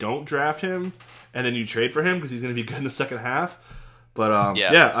 you don't draft him and then you trade for him because he's going to be good in the second half. But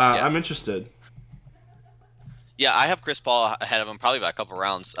I'm interested. Yeah, I have Chris Paul ahead of him probably by a couple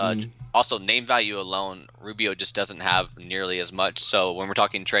rounds. Also, name value alone, Rubio just doesn't have nearly as much. So when we're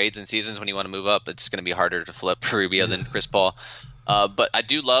talking trades and seasons, when you want to move up, it's going to be harder to flip Rubio than Chris Paul. But I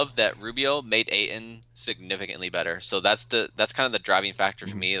do love that Rubio made Ayton significantly better. So that's kind of the driving factor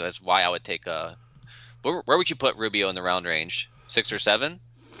for me. That's why I would take where would you put Rubio in the round range? 6 or 7?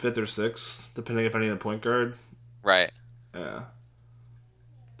 5th or 6th, depending if I need a point guard. Right. Yeah.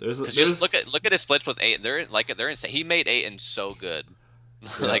 Just look at his splits with Ayton. They're insane. He made Ayton so good.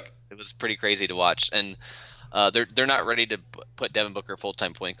 Yeah. It was pretty crazy to watch. And they're not ready to put Devin Booker full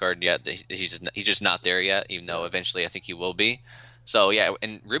time point guard yet. He's just not there yet. Even though eventually I think he will be. So yeah,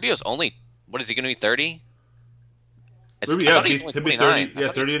 and Rubio's only what is he going to be 30? He'll be 30.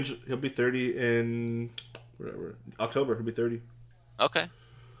 Yeah, 30. He'll be 30 in October. He'll be 30. Okay.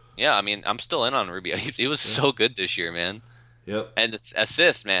 Yeah, I mean, I'm still in on Rubio. He was so good this year, man. Yep. And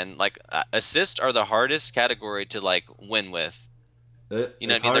assists, man. Assists are the hardest category to win with. What I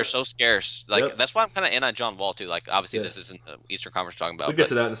mean? They're so scarce. That's why I'm kind of in on John Wall too. Obviously, this isn't the Eastern Conference we're talking about. We'll get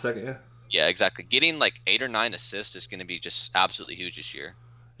to that in a second. Yeah. Yeah, exactly. Getting 8 or 9 assists is going to be just absolutely huge this year.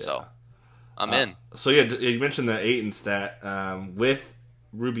 Yeah. So I'm in. So yeah, you mentioned the Ayton stat with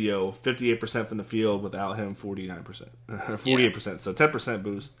Rubio, 58% from the field. Without him, 49%, 48%. So 10%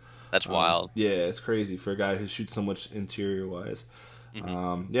 boost. That's wild. Yeah, it's crazy for a guy who shoots so much interior wise.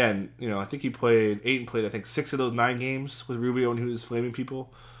 And I think Ayton played I think 6 of those 9 games with Rubio when he was flaming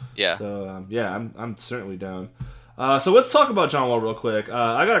people. Yeah. So I'm certainly down. So let's talk about John Wall real quick.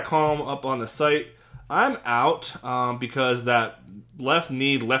 I got a column up on the site. I'm out because that left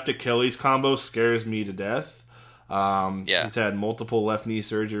knee, left Achilles combo scares me to death. He's had multiple left knee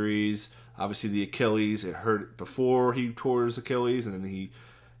surgeries. Obviously, the Achilles, it hurt before he tore his Achilles, and then he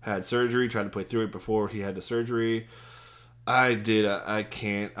had surgery, tried to play through it before he had the surgery. I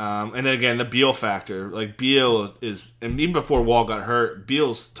can't. And then again, the Beal factor. Beal is, and even before Wall got hurt,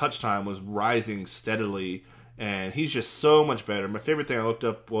 Beal's touch time was rising steadily, and he's just so much better. My favorite thing I looked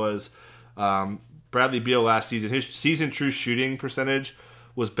up was Bradley Beal last season. His season true shooting percentage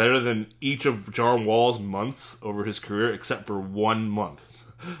was better than each of John Wall's months over his career, except for 1 month.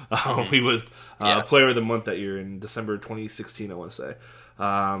 He was player of the month that year in December 2016, I want to say.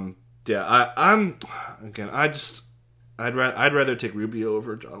 I'd rather take Rubio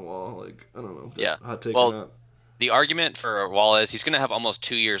over John Wall. I don't know if that's a hot take or not. The argument for Wall is he's going to have almost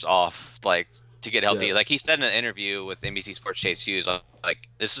 2 years off, to get healthy. Yeah. He said in an interview with NBC Sports Chase Hughes,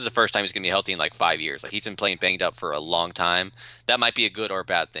 this is the first time he's going to be healthy in 5 years. He's been playing banged up for a long time. That might be a good or a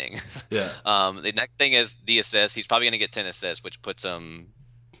bad thing. Yeah. The next thing is the assists. He's probably going to get 10 assists, which puts him.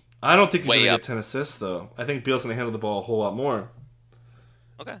 I don't think he's going to get 10 assists though. I think Beal's going to handle the ball a whole lot more.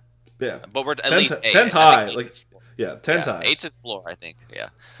 Okay. Yeah. But we're at least 8. 10's high. 10's high. 8's his floor, I think. Yeah.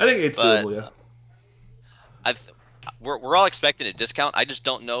 I think 8's doable. Yeah. We're all expecting a discount. I just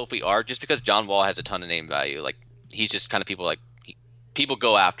don't know if we are, just because John Wall has a ton of name value. He's just kind of people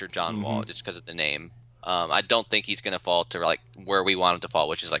go after John Wall just because of the name. I don't think he's going to fall to where we want him to fall,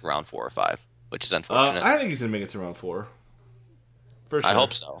 which is round 4 or 5, which is unfortunate. I think he's going to make it to round 4. For sure. I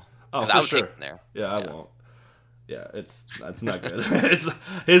hope so. Oh, I would take him there. Yeah, I won't. Yeah, that's not good.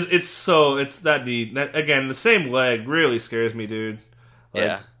 It's that knee. Again, the same leg really scares me, dude.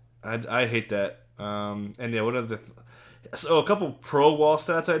 I hate that. And yeah, what other? So a couple pro wall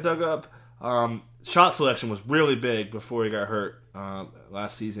stats I dug up. Shot selection was really big before he got hurt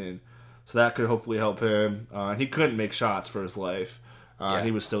last season, so that could hopefully help him. And he couldn't make shots for his life.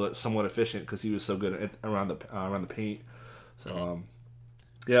 He was still somewhat efficient because he was so good around the paint. So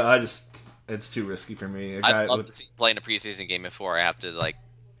yeah, it's too risky for me. I'd love to see him play in a preseason game before I have to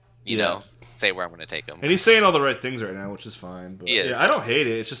say where I'm going to take him. And he's saying all the right things right now, which is fine. But I don't hate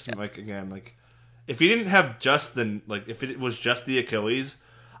it. It's just if he didn't have if it was just the Achilles,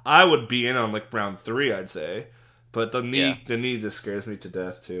 I would be in on round 3, I'd say. But the knee just scares me to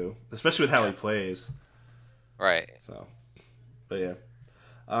death too, especially with how he plays. Right. So, but yeah.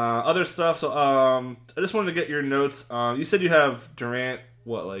 Other stuff. So, I just wanted to get your notes. You said you have Durant.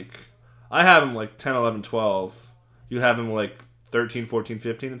 I have him 10, 11, 12. You have him 13, 14,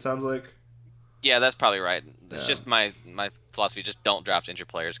 15. It sounds like. Yeah, that's probably right. It's just my philosophy. Just don't draft injured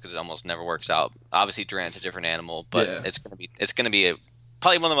players because it almost never works out. Obviously, Durant's a different animal, but it's gonna be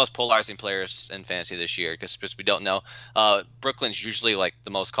probably one of the most polarizing players in fantasy this year because we don't know. Brooklyn's usually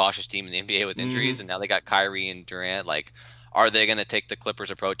the most cautious team in the NBA with injuries, and now they got Kyrie and Durant. Are they going to take the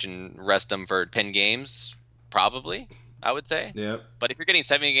Clippers approach and rest them for 10 games? Probably, I would say. Yeah. But if you're getting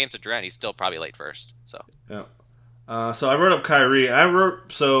 70 games of Durant, he's still probably late first. So. Yeah. So I wrote up Kyrie.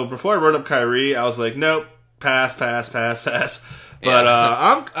 Before I wrote up Kyrie, I was like, nope, pass. But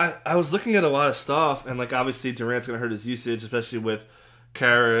I was looking at a lot of stuff, and obviously Durant's going to hurt his usage, especially with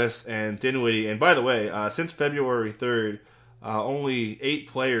Karras and Dinwiddie. And by the way, since February 3rd, only 8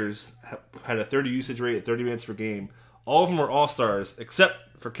 players had a 30 usage rate at 30 minutes per game. All of them were all-stars,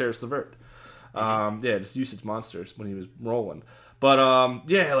 except for Karis LeVert. Just usage monsters when he was rolling. But,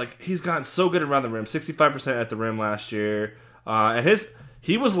 he's gotten so good around the rim. 65% at the rim last year. And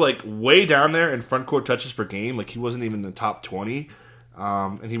he was, way down there in front court touches per game. He wasn't even in the top 20.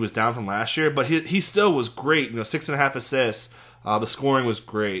 And he was down from last year. But he still was great. 6.5 assists. The scoring was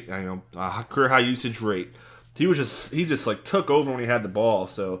great. Career high usage rate. He just took over when he had the ball.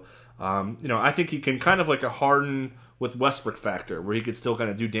 So, I think he can kind of a Harden with Westbrook factor, where he could still kind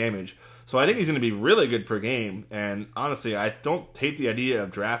of do damage. So I think he's going to be really good per game. And honestly, I don't hate the idea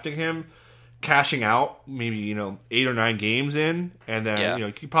of drafting him, cashing out maybe 8 or 9 games in, and then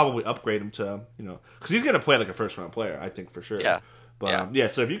you could probably upgrade him to because he's going to play a first round player, I think for sure. Yeah. But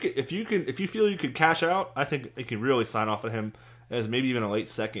so if you feel you could cash out, I think you can really sign off of him as maybe even a late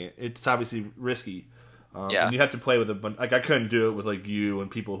second. It's obviously risky. And you have to play with a bunch. I couldn't do it with you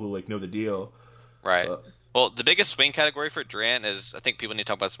and people who know the deal. Right. Well, the biggest swing category for Durant is, I think people need to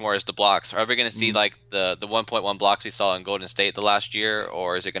talk about this more, is the blocks. Are we going to see the 1.1 blocks we saw in Golden State the last year,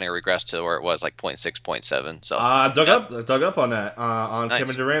 or is it going to regress to where it was 0.6, 0.7? So I dug up on that on nice.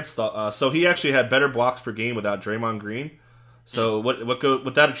 Kevin Durant's stuff. So he actually had better blocks per game without Draymond Green. So what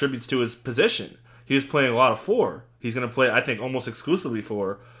that attributes to his position. He was playing a lot of 4. He's going to play, I think, almost exclusively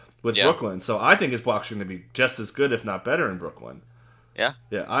 4 with Brooklyn. So I think his blocks are going to be just as good, if not better, in Brooklyn. Yeah.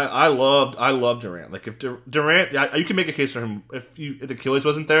 Yeah, I love Durant. If Durant, you can make a case for him. If the Achilles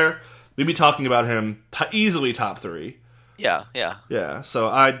wasn't there, we'd be talking about him easily top 3. Yeah. So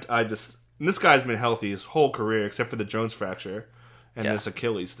this guy's been healthy his whole career except for the Jones fracture and this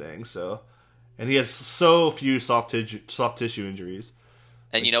Achilles thing. So, and he has so few soft tissue injuries.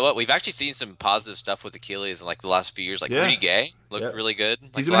 And you know what? We've actually seen some positive stuff with Achilles in the last few years. Rudy Gay looked really good.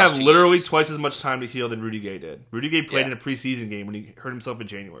 He's going to have literally twice as much time to heal than Rudy Gay did. Rudy Gay played in a preseason game when he hurt himself in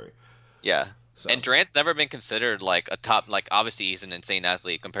January. Yeah. So. And Durant's never been considered a top, obviously he's an insane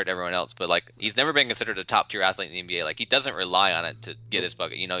athlete compared to everyone else, but he's never been considered a top tier athlete in the NBA. He doesn't rely on it to get his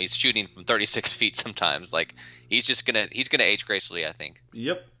bucket. He's shooting from 36 feet sometimes. He's going to age gracefully, I think.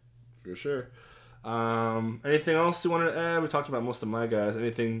 Yep. For sure. Anything else you wanted to add? We talked about most of my guys.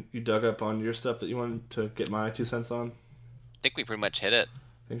 Anything you dug up on your stuff that you wanted to get my 2 cents on? I think we pretty much hit it.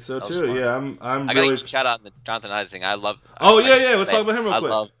 I think so too. Yeah, I really. Gotta shout out the Jonathan Isaac thing. Let's talk about him real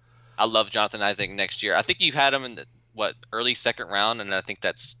quick. I love Jonathan Isaac next year. I think you had him in the early second round, and I think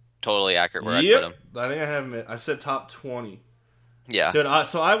that's totally accurate where I put him. I think I have him. I said top 20. Yeah, dude.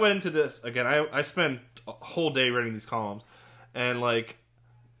 So I went into this again. I spent a whole day writing these columns, and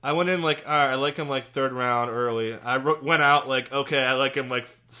I went in all right, I like him third round early. I went out okay, I like him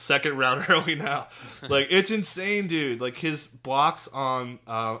second round early now. It's insane, dude. His blocks on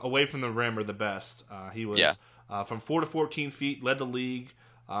away from the rim are the best. He was from 4 to 14 feet, led the league.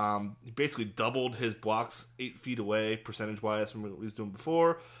 He basically doubled his blocks 8 feet away percentage wise from what he was doing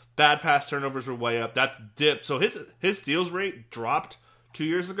before. Bad pass turnovers were way up. That's dipped. So his steals rate dropped 2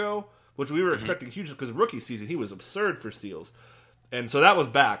 years ago, which we were expecting huge because rookie season he was absurd for steals. And so that was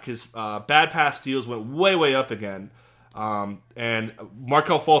back. His bad pass steals went way up again. And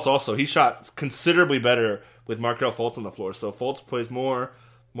Markelle Fultz also, he shot considerably better with Markelle Fultz on the floor. So Fultz plays more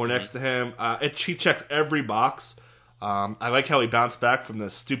next to him. He checks every box. I like how he bounced back from the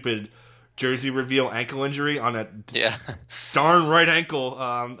stupid jersey reveal ankle injury on that darn right ankle.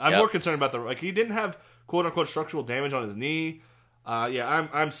 I'm more concerned about he didn't have quote unquote structural damage on his knee.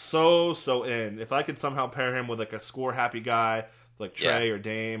 I'm so in. If I could somehow pair him with like a score happy guy like Trey or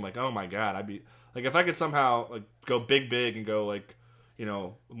Dame, like, oh my god, I'd be like, if I could somehow like go big and go like, you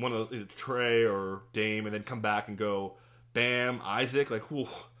know, one of Trey or Dame, and then come back and go Bam, Isaac, like, whew,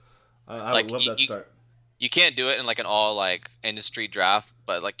 I would love that start. You can't do it in like an all like industry draft,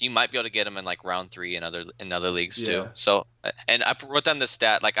 but like you might be able to get them in like round 3 in other leagues too. So, and I wrote down this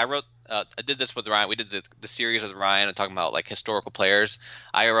stat. Like I did this with Ryan. We did the series with Ryan and talking about like historical players.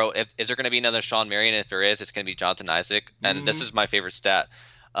 I wrote, is there going to be another Sean Marion? And if there is, it's going to be Jonathan Isaac. And this is my favorite stat.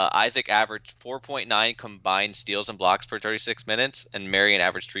 Isaac averaged 4.9 combined steals and blocks per 36 minutes, and Marion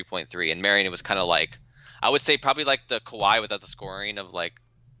averaged 3.3. And Marion, it was kind of like, I would say probably like the Kawhi without the scoring of like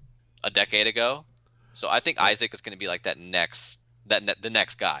a decade ago. So I think Isaac is going to be like the next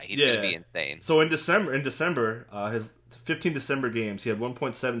guy. He's going to be insane. So in December, his 15 December games, he had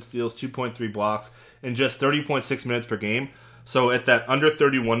 1.7 steals, 2.3 blocks, in just 30.6 minutes per game. So at that under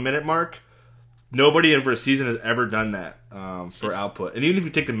 31 minute mark, nobody over a season has ever done that for output. And even if you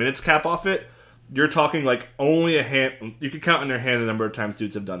take the minutes cap off it, you're talking like only a hand. You could count on your hand the number of times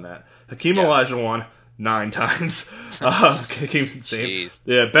dudes have done that. Hakeem Olajuwon 9 times. Hakeem's insane. Jeez.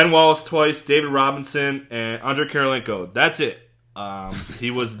 Yeah, Ben Wallace twice, David Robinson, and Andre Kirilenko. That's it.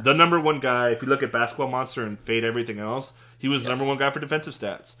 He was the number one guy. If you look at Basketball Monster and fade everything else, he was the number one guy for defensive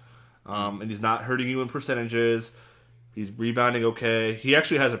stats. And he's not hurting you in percentages. He's rebounding okay. He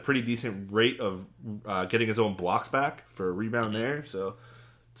actually has a pretty decent rate of getting his own blocks back for a rebound there. So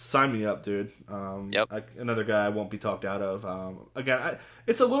sign me up, dude. Another guy I won't be talked out of. Again,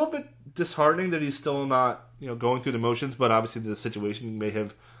 it's a little bit disheartening that he's still not, going through the motions, but obviously the situation may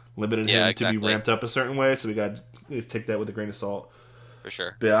have limited him to be ramped up a certain way, so we got to take that with a grain of salt. For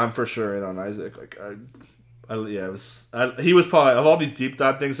sure. But yeah, I'm for sure in on Isaac. Like, he was probably, of all these deep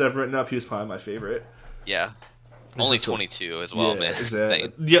dive things I've written up, he was probably my favorite. Yeah. Only 22 as well, man.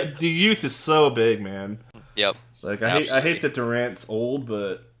 Exactly. Yeah, the youth is so big, man. Yep. Like I hate that Durant's old,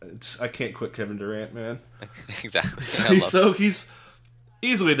 but I can't quit Kevin Durant, man. Exactly. He's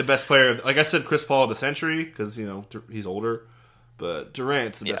easily the best player. Like I said, Chris Paul of the century because he's older, but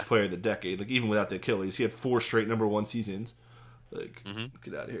Durant's the best player of the decade. Like even without the Achilles, he had 4 straight number 1 seasons. Like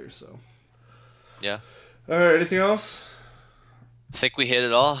get out of here. So yeah. All right. Anything else? I think we hit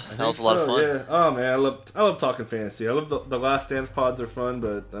it all. That was a lot of fun. Yeah. Oh man, I love talking fantasy. I love the Last Dance pods are fun,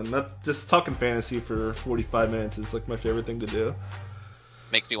 but I'm not just talking fantasy for 45 minutes is like my favorite thing to do.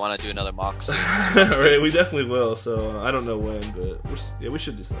 Makes me want to do another mock. Right, we definitely will. So I don't know when, but we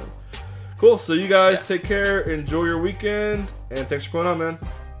should do something. Cool. So you guys take care, enjoy your weekend, and thanks for going on, man.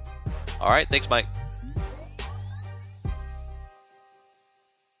 All right, thanks, Mike.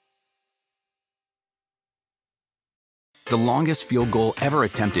 The longest field goal ever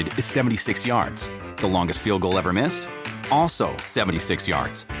attempted is 76 yards. The longest field goal ever missed? Also 76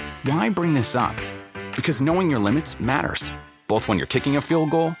 yards. Why bring this up? Because knowing your limits matters, both when you're kicking a field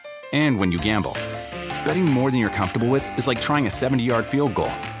goal and when you gamble. Betting more than you're comfortable with is like trying a 70-yard field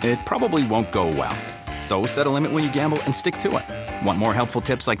goal. It probably won't go well. So set a limit when you gamble and stick to it. Want more helpful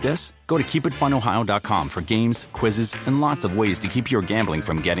tips like this? Go to keepitfunohio.com for games, quizzes, and lots of ways to keep your gambling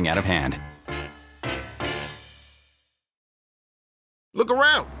from getting out of hand. Look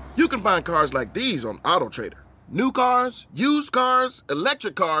around. You can find cars like these on AutoTrader. New cars, used cars,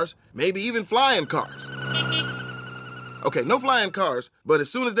 electric cars, maybe even flying cars. Okay, no flying cars, but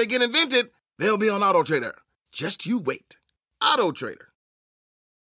as soon as they get invented, they'll be on AutoTrader. Just you wait. AutoTrader.